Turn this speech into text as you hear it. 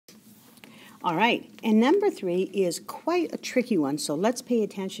All right, and number 3 is quite a tricky one, so let's pay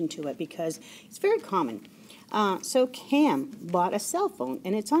attention to it because it's very common. So Cam bought a cell phone,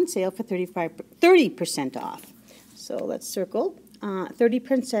 and it's on sale for 30% off. So let's circle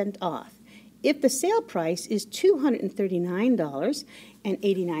 30% off. If the sale price is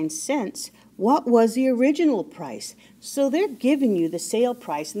 $239.89, what was the original price? So they're giving you the sale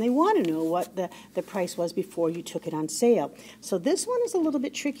price, and they want to know what the price was before you took it on sale. So this one is a little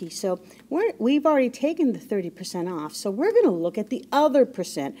bit tricky. So we've already taken the 30% off, so we're going to look at the other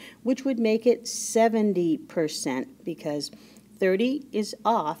percent, which would make it 70%, because 30 is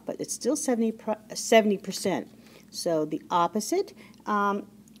off, but it's still 70%. So the opposite,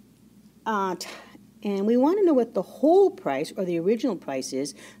 and we want to know what the whole price or the original price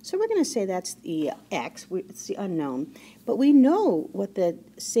is, so we're going to say that's the X, it's the unknown. But we know what the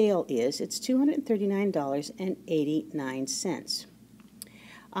sale is. It's $239.89.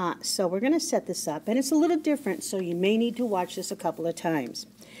 So we're going to set this up, and it's a little different, so you may need to watch this a couple of times.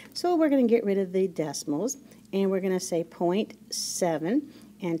 So we're going to get rid of the decimals, and we're going to say 0.7,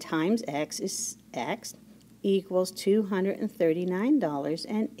 and times X is X equals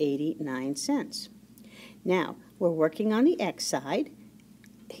 $239.89. Now, we're working on the X side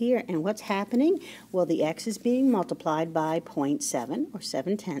here, and what's happening? Well, the X is being multiplied by 0.7, or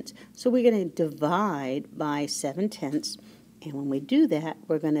 7/10. So we're going to divide by 7/10, and when we do that,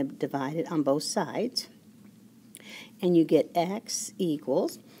 we're going to divide it on both sides. And you get X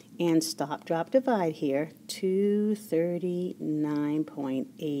equals, and stop, drop, divide here,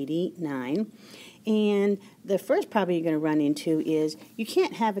 239.89. And the first problem you're going to run into is you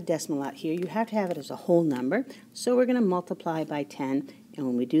can't have a decimal out here. You have to have it as a whole number. So we're going to multiply by 10. And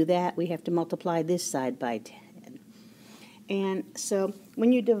when we do that, we have to multiply this side by 10. And so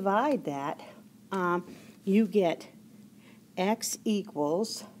when you divide that, you get X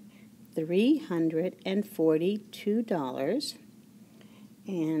equals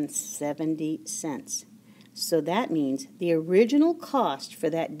 $342.70. So that means the original cost for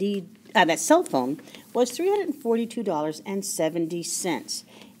that cell phone was $342.70.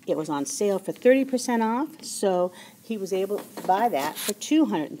 It was on sale for 30% off, so he was able to buy that for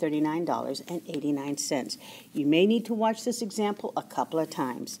 $239.89. You may need to watch this example a couple of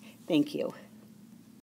times. Thank you.